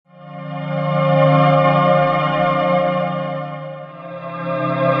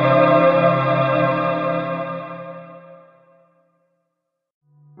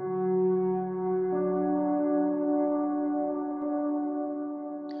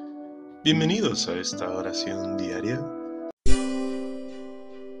Bienvenidos a esta oración diaria.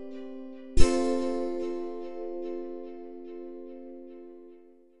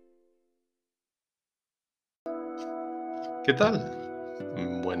 ¿Qué tal?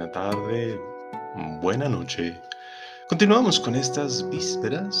 Buena tarde, buena noche. Continuamos con estas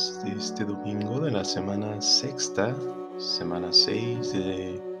vísperas de este domingo de la semana sexta, semana 6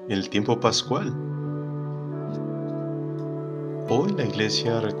 del tiempo pascual. Hoy la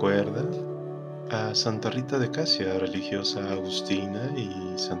iglesia recuerda a Santa Rita de Casia, religiosa agustina,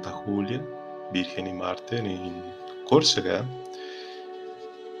 y Santa Julia, virgen y mártir en Córcega.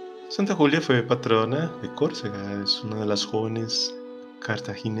 Santa Julia fue patrona de Córcega, es una de las jóvenes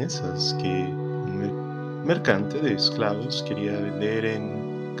cartaginesas que un mercante de esclavos quería vender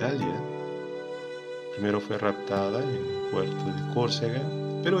en Galia. Primero fue raptada en el puerto de Córcega,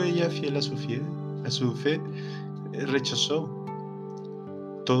 pero ella, fiel a su fe, rechazó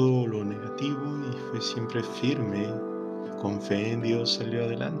todo lo negativo y fue siempre firme. Con fe en Dios salió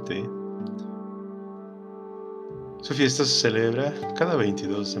adelante. Su fiesta se celebra cada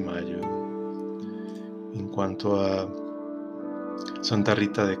 22 de mayo. En cuanto a Santa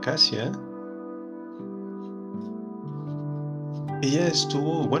Rita de Casia, ella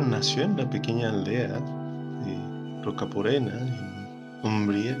nació en una pequeña aldea de Roccaporena, en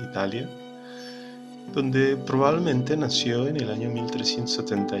Umbría, Italia, donde probablemente nació en el año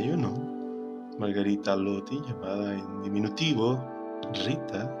 1371. Margarita Lotti, llamada en diminutivo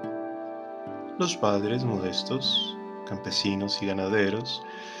Rita. Los padres modestos, campesinos y ganaderos,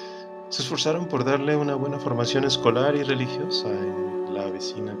 se esforzaron por darle una buena formación escolar y religiosa en la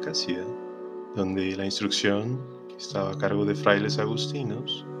vecina Casia, donde la instrucción estaba a cargo de frailes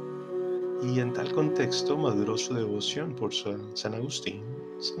agustinos, y en tal contexto maduró su devoción por San Agustín,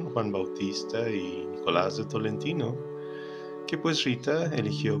 San Juan Bautista y Nicolás de Tolentino, que pues Rita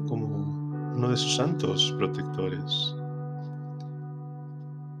eligió como uno de sus santos protectores.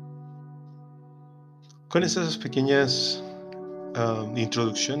 Con estas pequeñas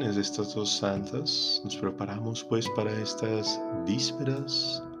introducciones de estas dos santas, nos preparamos pues para estas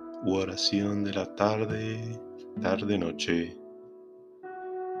vísperas u oración de la tarde-noche.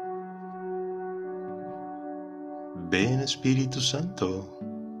 Ven Espíritu Santo,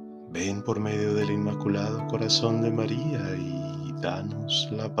 ven por medio del Inmaculado Corazón de María y danos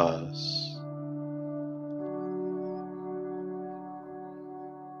la paz.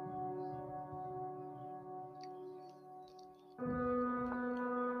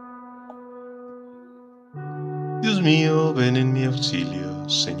 Dios mío, ven en mi auxilio.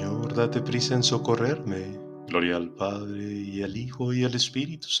 Señor, date prisa en socorrerme. Gloria al Padre, y al Hijo, y al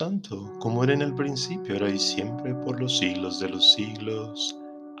Espíritu Santo, como era en el principio, ahora y siempre, por los siglos de los siglos.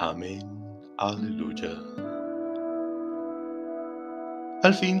 Amén. Aleluya.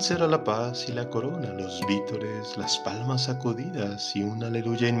 Al fin será la paz y la corona, los vítores, las palmas sacudidas, y un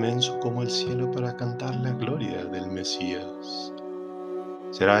aleluya inmenso como el cielo para cantar la gloria del Mesías.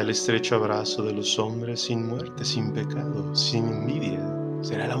 Será el estrecho abrazo de los hombres sin muerte, sin pecado, sin envidia.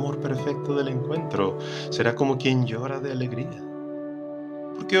 Será el amor perfecto del encuentro. Será como quien llora de alegría.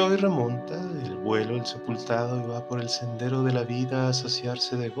 Porque hoy remonta el vuelo el sepultado y va por el sendero de la vida a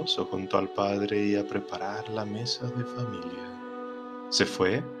saciarse de gozo junto al Padre y a preparar la mesa de familia. Se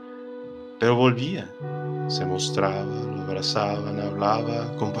fue, pero volvía. Se mostraba, lo abrazaban,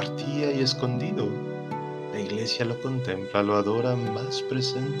 hablaba, compartía y escondido. La iglesia lo contempla, lo adora más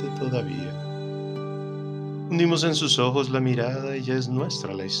presente todavía. Hundimos en sus ojos la mirada y ya es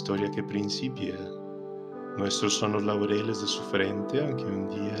nuestra la historia que principia. Nuestros son los laureles de su frente, aunque un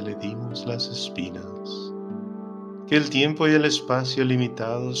día le dimos las espinas. Que el tiempo y el espacio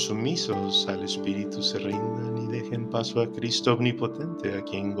limitados, sumisos al Espíritu, se rindan y dejen paso a Cristo omnipotente, a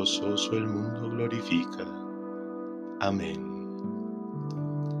quien gozoso el mundo glorifica. Amén.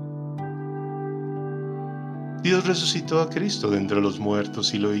 Dios resucitó a Cristo de entre los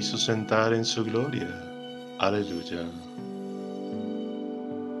muertos y lo hizo sentar en su gloria. Aleluya.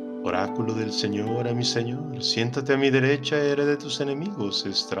 Oráculo del Señor a mi Señor, siéntate a mi derecha, de tus enemigos,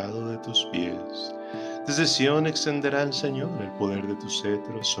 estrado de tus pies. Desde Sión extenderá el Señor el poder de tu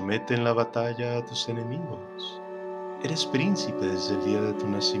cetro, somete en la batalla a tus enemigos. Eres príncipe desde el día de tu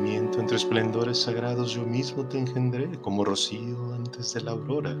nacimiento, entre esplendores sagrados yo mismo te engendré, como rocío antes de la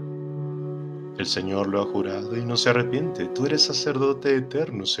aurora. El Señor lo ha jurado y no se arrepiente, tú eres sacerdote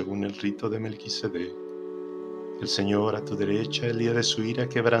eterno según el rito de Melquisedec. El Señor a tu derecha el día de su ira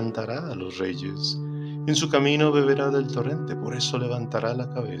quebrantará a los reyes. En su camino beberá del torrente, por eso levantará la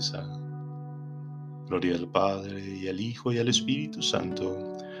cabeza. Gloria al Padre, y al Hijo, y al Espíritu Santo,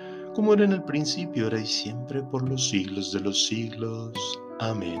 como era en el principio, ahora y siempre, por los siglos de los siglos.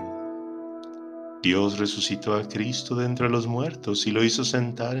 Amén. Dios resucitó a Cristo de entre los muertos y lo hizo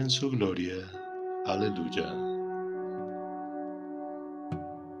sentar en su gloria. Aleluya.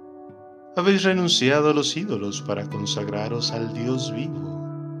 Habéis renunciado a los ídolos para consagraros al Dios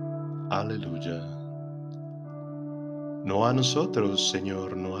vivo. Aleluya. No a nosotros,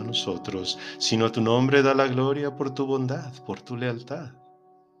 Señor, no a nosotros, sino a tu nombre da la gloria por tu bondad, por tu lealtad.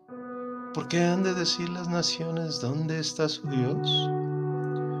 ¿Por qué han de decir las naciones dónde está su Dios?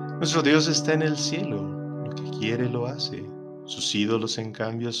 Nuestro Dios está en el cielo, lo que quiere lo hace. Sus ídolos, en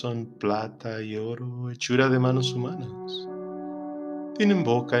cambio, son plata y oro, hechura de manos humanas. Tienen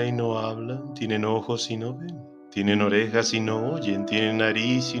boca y no hablan, tienen ojos y no ven, tienen orejas y no oyen, tienen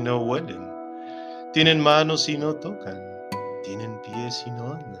nariz y no huelen, tienen manos y no tocan, tienen pies y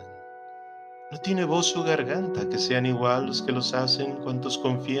no andan. No tiene voz su garganta, que sean igual los que los hacen cuantos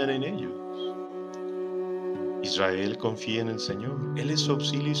confían en ellos. Israel confía en el Señor, Él es su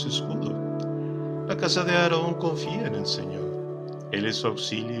auxilio y su escudo. La casa de Aarón confía en el Señor, Él es su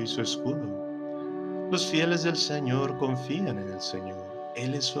auxilio y su escudo. Los fieles del Señor confían en el Señor,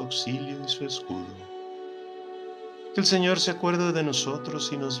 Él es su auxilio y su escudo. Que el Señor se acuerde de nosotros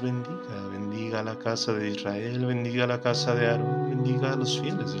y nos bendiga, bendiga a la casa de Israel, bendiga a la casa de Aarón, bendiga a los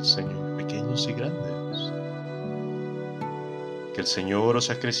fieles del Señor, pequeños y grandes. Que el Señor os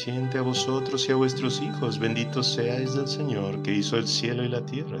acreciente a vosotros y a vuestros hijos, benditos seáis del Señor, que hizo el cielo y la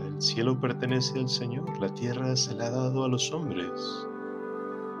tierra. El cielo pertenece al Señor, la tierra se la ha dado a los hombres.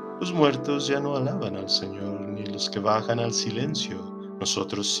 Los muertos ya no alaban al Señor, ni los que bajan al silencio.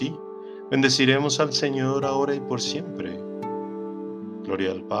 Nosotros sí, bendeciremos al Señor ahora y por siempre.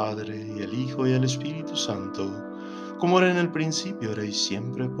 Gloria al Padre, y al Hijo, y al Espíritu Santo, como era en el principio, ahora y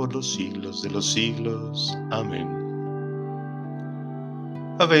siempre, por los siglos de los siglos. Amén.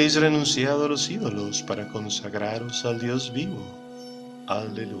 Habéis renunciado a los ídolos para consagraros al Dios vivo.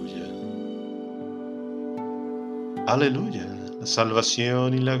 Aleluya. Aleluya. La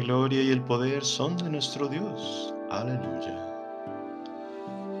salvación y la gloria y el poder son de nuestro Dios. Aleluya.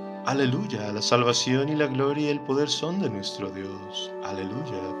 Aleluya. La salvación y la gloria y el poder son de nuestro Dios.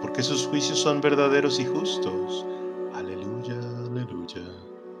 Aleluya. Porque sus juicios son verdaderos y justos. Aleluya, aleluya.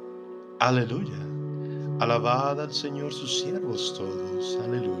 Aleluya. Alabad al Señor sus siervos todos.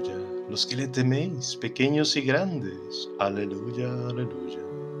 Aleluya. Los que le teméis, pequeños y grandes. Aleluya, aleluya.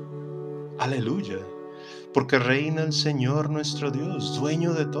 Aleluya. Porque reina el Señor nuestro Dios,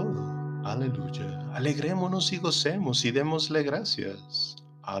 dueño de todo. Aleluya. Alegrémonos y gocemos y démosle gracias.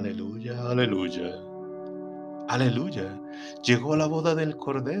 Aleluya, aleluya. Aleluya. Llegó la boda del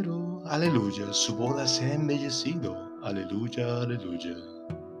Cordero. Aleluya. Su boda se ha embellecido. Aleluya, aleluya.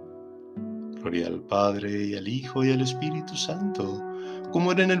 Gloria al Padre, y al Hijo, y al Espíritu Santo,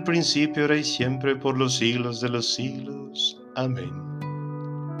 como era en el principio, ahora y siempre, por los siglos de los siglos. Amén.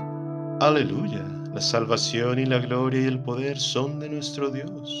 Aleluya. La salvación y la gloria y el poder son de nuestro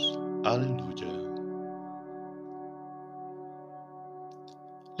Dios. Aleluya.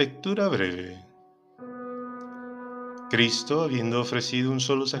 Lectura breve. Cristo, habiendo ofrecido un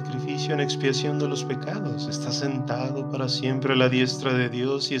solo sacrificio en expiación de los pecados, está sentado para siempre a la diestra de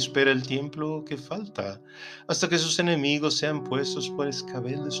Dios y espera el tiempo que falta, hasta que sus enemigos sean puestos por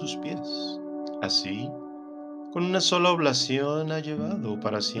escabel de sus pies. Así, con una sola oblación ha llevado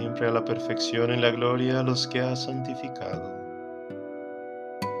para siempre a la perfección en la gloria a los que ha santificado.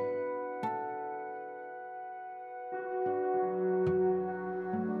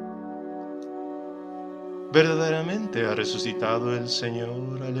 Verdaderamente ha resucitado el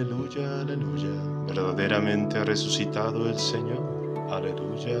Señor, aleluya, aleluya. Verdaderamente ha resucitado el Señor,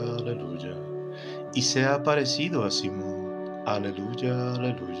 aleluya, aleluya. Y se ha aparecido a Simón, aleluya,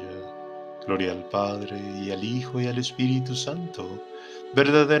 aleluya. Gloria al Padre, y al Hijo, y al Espíritu Santo.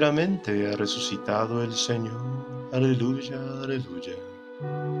 Verdaderamente ha resucitado el Señor, aleluya, aleluya.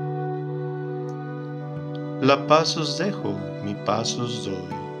 La paz os dejo, mi paz os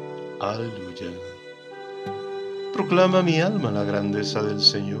doy, aleluya. Proclama mi alma la grandeza del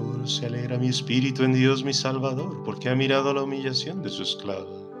Señor, se alegra mi espíritu en Dios mi Salvador, porque ha mirado la humillación de su esclava.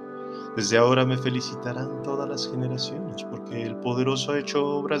 Desde ahora me felicitarán todas las generaciones, porque el poderoso ha hecho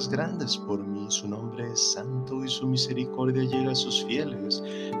obras grandes por mí. Su nombre es santo y su misericordia llega a sus fieles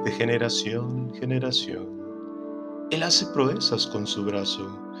de generación en generación. Él hace proezas con su brazo,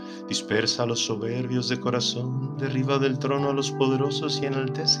 dispersa a los soberbios de corazón, derriba del trono a los poderosos y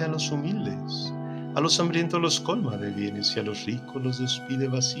enaltece a los humildes. A los hambrientos los colma de bienes y a los ricos los despide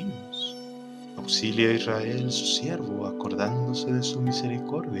vacíos. Auxilia a Israel su siervo, acordándose de su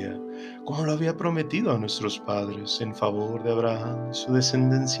misericordia, como lo había prometido a nuestros padres, en favor de Abraham y su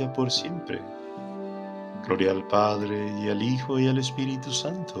descendencia por siempre. Gloria al Padre, y al Hijo, y al Espíritu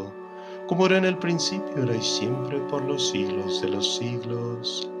Santo, como era en el principio, ahora y siempre, por los siglos de los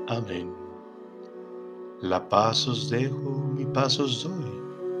siglos. Amén. La paz os dejo, mi paz os doy.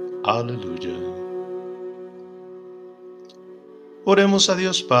 Aleluya. Oremos a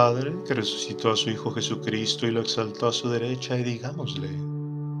Dios Padre, que resucitó a su Hijo Jesucristo y lo exaltó a su derecha, y digámosle: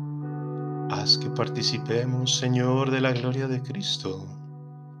 haz que participemos, Señor, de la gloria de Cristo.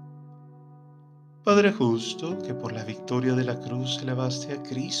 Padre justo, que por la victoria de la cruz elevaste a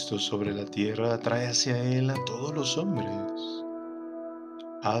Cristo sobre la tierra, atrae hacia Él a todos los hombres.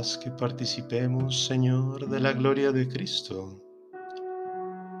 Haz que participemos, Señor, de la gloria de Cristo.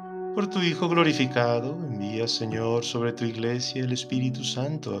 Por tu Hijo glorificado, envía, Señor, sobre tu iglesia el Espíritu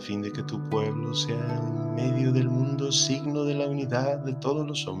Santo, a fin de que tu pueblo sea en medio del mundo signo de la unidad de todos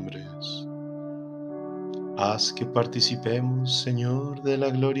los hombres. Haz que participemos, Señor, de la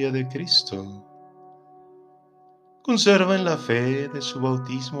gloria de Cristo. Conserva en la fe de su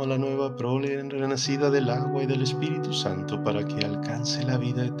bautismo a la nueva prole renacida del agua y del Espíritu Santo, para que alcance la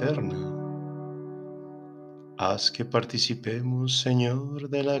vida eterna. Haz que participemos, Señor,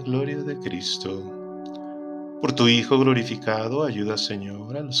 de la gloria de Cristo. Por tu Hijo glorificado, ayuda,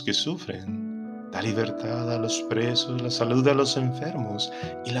 Señor, a los que sufren. Da libertad a los presos, la salud a los enfermos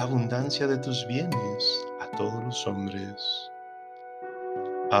y la abundancia de tus bienes a todos los hombres.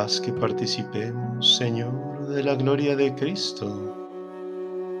 Haz que participemos, Señor, de la gloria de Cristo.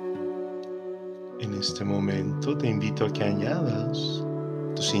 En este momento te invito a que añadas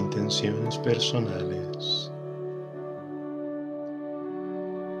tus intenciones personales.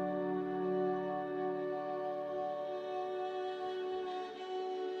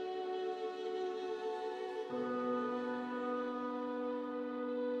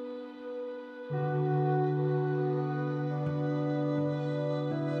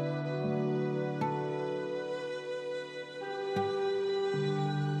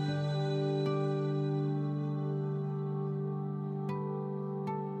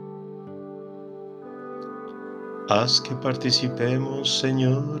 Haz que participemos,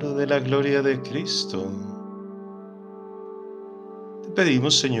 Señor, de la gloria de Cristo. Te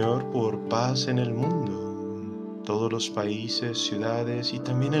pedimos, Señor, por paz en el mundo, en todos los países, ciudades y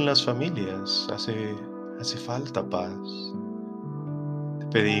también en las familias. Hace falta paz. Te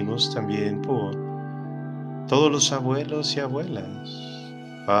pedimos también por todos los abuelos y abuelas,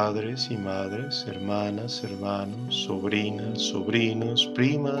 padres y madres, hermanas, hermanos, sobrinas, sobrinos,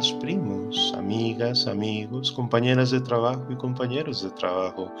 primas, primos, amigas, amigos, compañeras de trabajo y compañeros de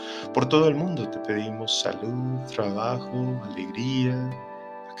trabajo. Por todo el mundo te pedimos salud, trabajo, alegría.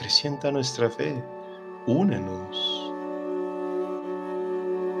 Acrecienta nuestra fe, únenos.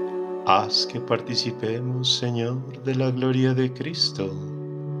 Haz que participemos, Señor, de la gloria de Cristo.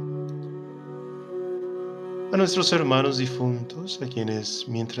 A nuestros hermanos difuntos, a quienes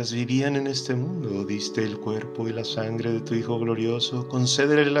mientras vivían en este mundo diste el cuerpo y la sangre de tu Hijo glorioso,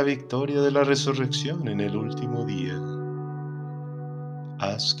 concédele la victoria de la resurrección en el último día.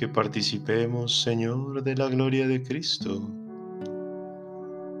 Haz que participemos, Señor, de la gloria de Cristo.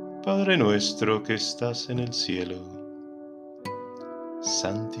 Padre nuestro que estás en el cielo,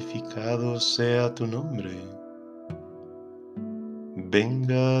 santificado sea tu nombre.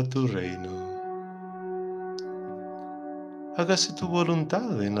 Venga a tu reino. Hágase tu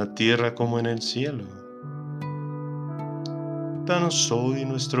voluntad en la tierra como en el cielo. Danos hoy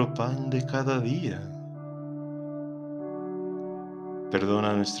nuestro pan de cada día.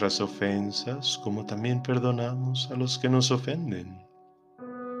 Perdona nuestras ofensas, como también perdonamos a los que nos ofenden.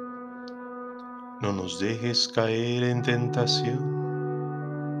 No nos dejes caer en tentación.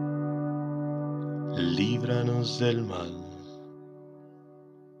 Líbranos del mal.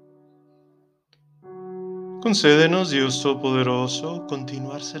 Concédenos, Dios Todopoderoso,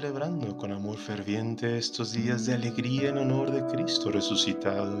 continuar celebrando con amor ferviente estos días de alegría en honor de Cristo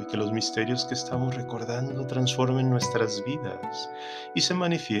resucitado, y que los misterios que estamos recordando transformen nuestras vidas y se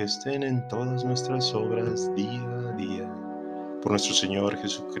manifiesten en todas nuestras obras día a día. Por nuestro Señor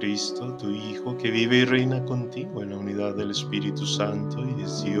Jesucristo, tu Hijo, que vive y reina contigo en la unidad del Espíritu Santo y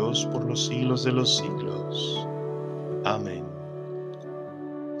es Dios por los siglos de los siglos. Amén.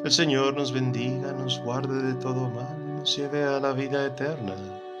 El Señor nos bendiga, nos guarde de todo mal y nos lleve a la vida eterna.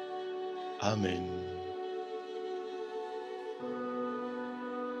 Amén.